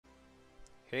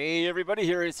Hey everybody,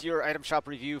 here is your item shop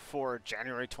review for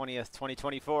January 20th,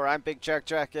 2024. I'm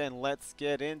BigJakJak and let's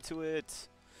get into it.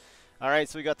 Alright,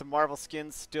 so we got the Marvel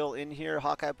skins still in here.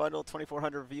 Hawkeye bundle,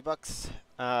 2400 V-Bucks,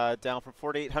 down from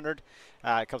 4800.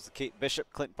 It comes with Kate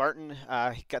Bishop, Clint Barton.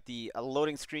 Got the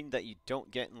loading screen that you don't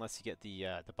get unless you get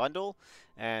the bundle.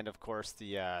 And of course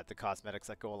the cosmetics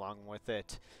that go along with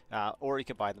it. Or you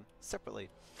can buy them separately.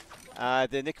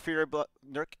 The Nick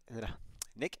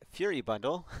Fury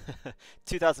bundle,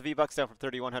 2,000 V-Bucks down from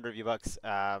 3,100 V-Bucks,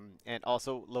 and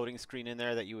also loading screen in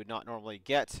there that you would not normally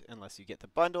get unless you get the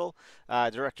bundle.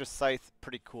 Director's Scythe,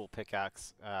 pretty cool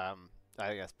pickaxe. I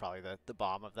guess probably the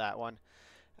bomb of that one.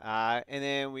 And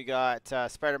then we got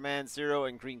Spider-Man Zero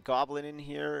and Green Goblin in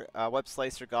here. Web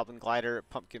Slicer, Goblin Glider,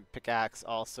 Pumpkin Pickaxe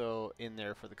also in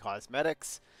there for the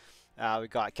cosmetics. We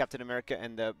got Captain America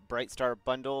and the Bright Star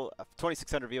bundle,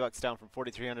 2,600 V-Bucks down from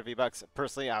 4,300 V-Bucks.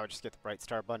 Personally, I would just get the Bright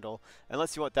Star bundle,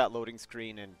 unless you want that loading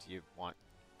screen and you want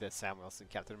the Sam Wilson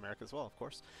Captain America as well, of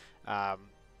course.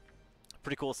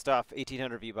 Pretty cool stuff.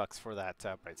 1,800 V-Bucks for that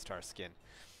Bright Star skin.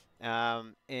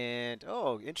 And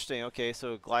oh, interesting. Okay,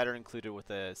 so glider included with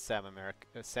the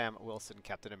Sam Wilson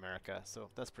Captain America, so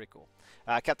that's pretty cool.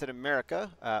 Captain America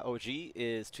OG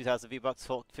is 2,000 V-Bucks,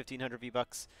 Hulk 1,500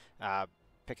 V-Bucks.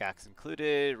 Pickaxe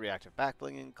included, reactive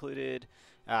backbling included.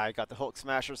 I got the Hulk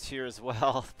Smashers here as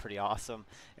well, pretty awesome.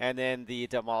 And then the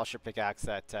Demolisher pickaxe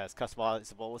that is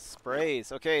customizable with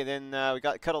sprays. Okay, then we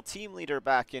got Cuddle Team Leader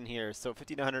back in here. So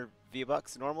 1,500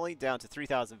 V-Bucks normally, down to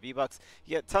 3,000 V-Bucks.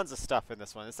 You get tons of stuff in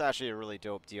this one. It's actually a really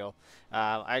dope deal.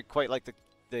 I quite like the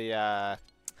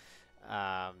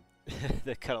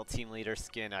the Cuddle Team Leader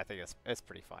skin. I think it's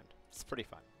pretty fun. It's pretty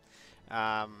fun.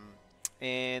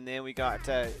 And then we got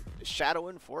Shadow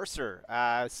Enforcer.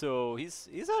 So he's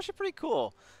actually pretty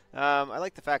cool. I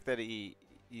like the fact that he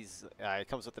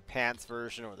comes with the pants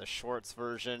version or the shorts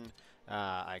version.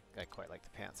 I quite like the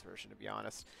pants version, to be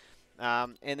honest.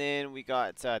 And then we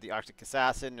got the Arctic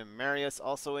Assassin and Marius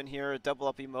also in here. Double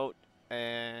up emote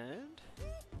and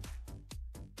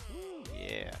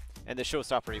yeah, and the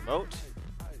Showstopper emote.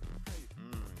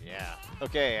 Yeah.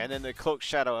 Okay, and then the Cloak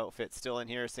Shadow outfit still in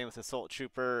here. Same with Assault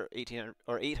Trooper, 1,800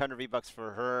 or 800 V-Bucks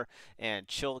for her, and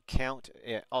Chill Count,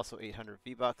 also 800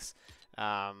 V-Bucks.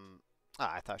 I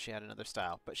thought she had another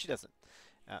style, but she doesn't.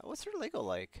 What's her Lego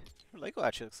like? Her Lego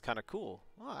actually looks kind of cool.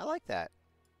 Oh, I like that.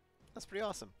 That's pretty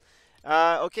awesome.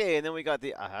 Okay, and then we got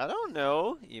the I don't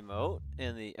know emote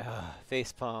and the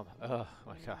facepalm. Oh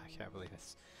my god, I can't believe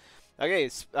this. Okay,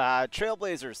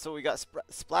 Trailblazers. So we got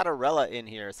Splatterella in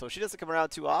here. So she doesn't come around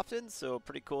too often, so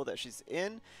pretty cool that she's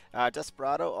in.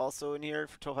 Desperado also in here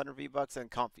for 1,200 V-Bucks, and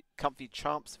Comfy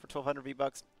Chomps for 1,200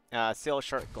 V-Bucks. Sail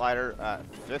Shark Glider,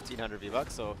 1,500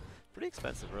 V-Bucks, so pretty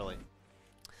expensive, really.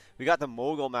 We got the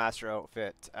Mogul Master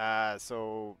outfit. This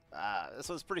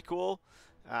one's pretty cool.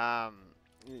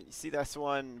 You see this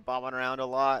one bombing around a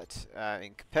lot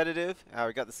in competitive.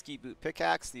 We got the Ski Boot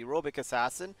Pickaxe, the Aerobic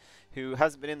Assassin, who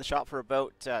hasn't been in the shop for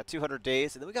about 200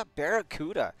 days. And then we got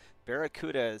Barracuda.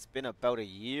 Barracuda has been about a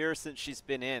year since she's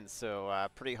been in, so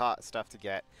pretty hot stuff to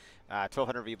get.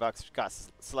 1,200 V-Bucks. Got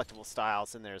selectable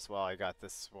styles in there as well. I got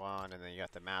this one, and then you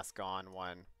got the Mask On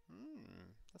one.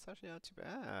 That's actually not too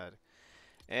bad.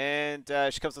 And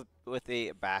she comes with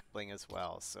a back bling as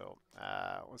well. So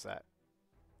what was that?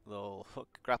 Little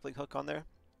hook, grappling hook on there.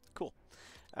 Cool.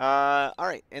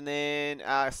 Alright, and then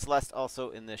Celeste also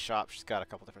in this shop. She's got a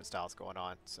couple different styles going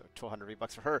on. So 1,200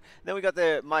 V-Bucks for her. And then we got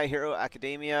the My Hero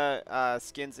Academia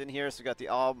skins in here. So we got the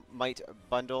All Might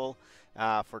bundle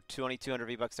for 2,200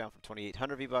 V-Bucks down from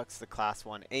 2,800 V-Bucks. The Class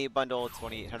 1A bundle,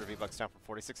 2,800 V-Bucks down from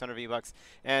 4,600 V-Bucks.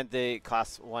 And the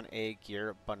Class 1A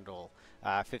gear bundle,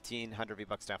 1,500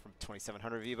 V-Bucks down from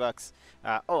 2,700 V-Bucks.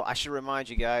 Oh, I should remind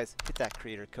you guys, hit that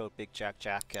creator code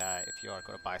BigJakJak if you are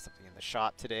going to buy something in the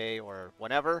shop today or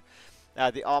whenever.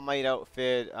 The All Might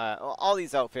outfit, all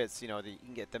these outfits, you know, you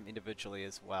can get them individually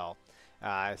as well.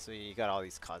 So you got all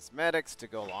these cosmetics to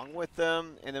go along with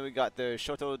them, and then we got the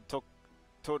Shoto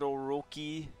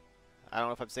Todoroki, I don't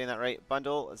know if I'm saying that right,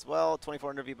 bundle as well,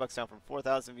 2,400 V-Bucks down from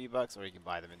 4,000 V-Bucks, or you can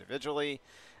buy them individually.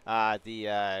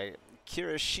 The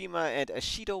Kirishima and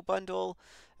Ashido bundle,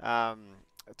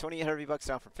 2,800 V-Bucks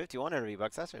down from 5,100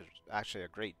 V-Bucks. That's actually a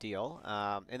great deal.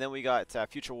 And then we got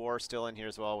Future War still in here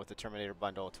as well with the Terminator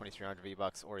bundle, 2,300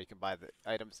 V-Bucks, or you can buy the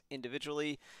items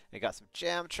individually. We got some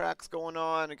jam tracks going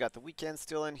on. We got the Weekend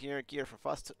still in here. Gear for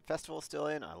Festival still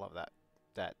in. I love that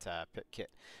pit kit.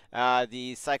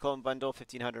 The Cyclone bundle,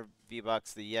 1,500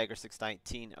 V-Bucks. The Jaeger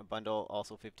 619 bundle,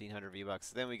 also 1,500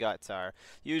 V-Bucks. Then we got our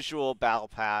usual Battle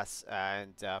Pass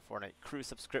and Fortnite Crew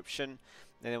subscription.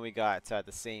 And then we got the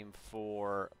same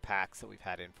 4 packs that we've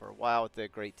had in for a while, with the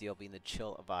great deal being the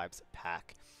Chill Vibes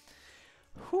pack.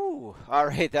 Whew. All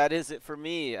right, that is it for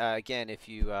me. Again, if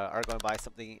you are going to buy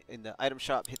something in the item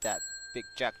shop, hit that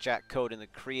BigJakJak code in the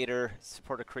creator,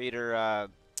 support a creator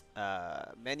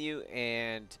menu.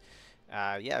 And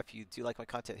yeah, if you do like my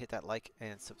content, hit that like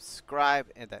and subscribe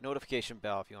and that notification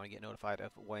bell if you want to get notified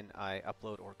of when I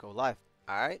upload or go live.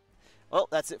 All right. Well,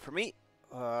 that's it for me.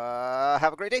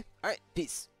 Have a great day. All right.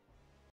 Peace.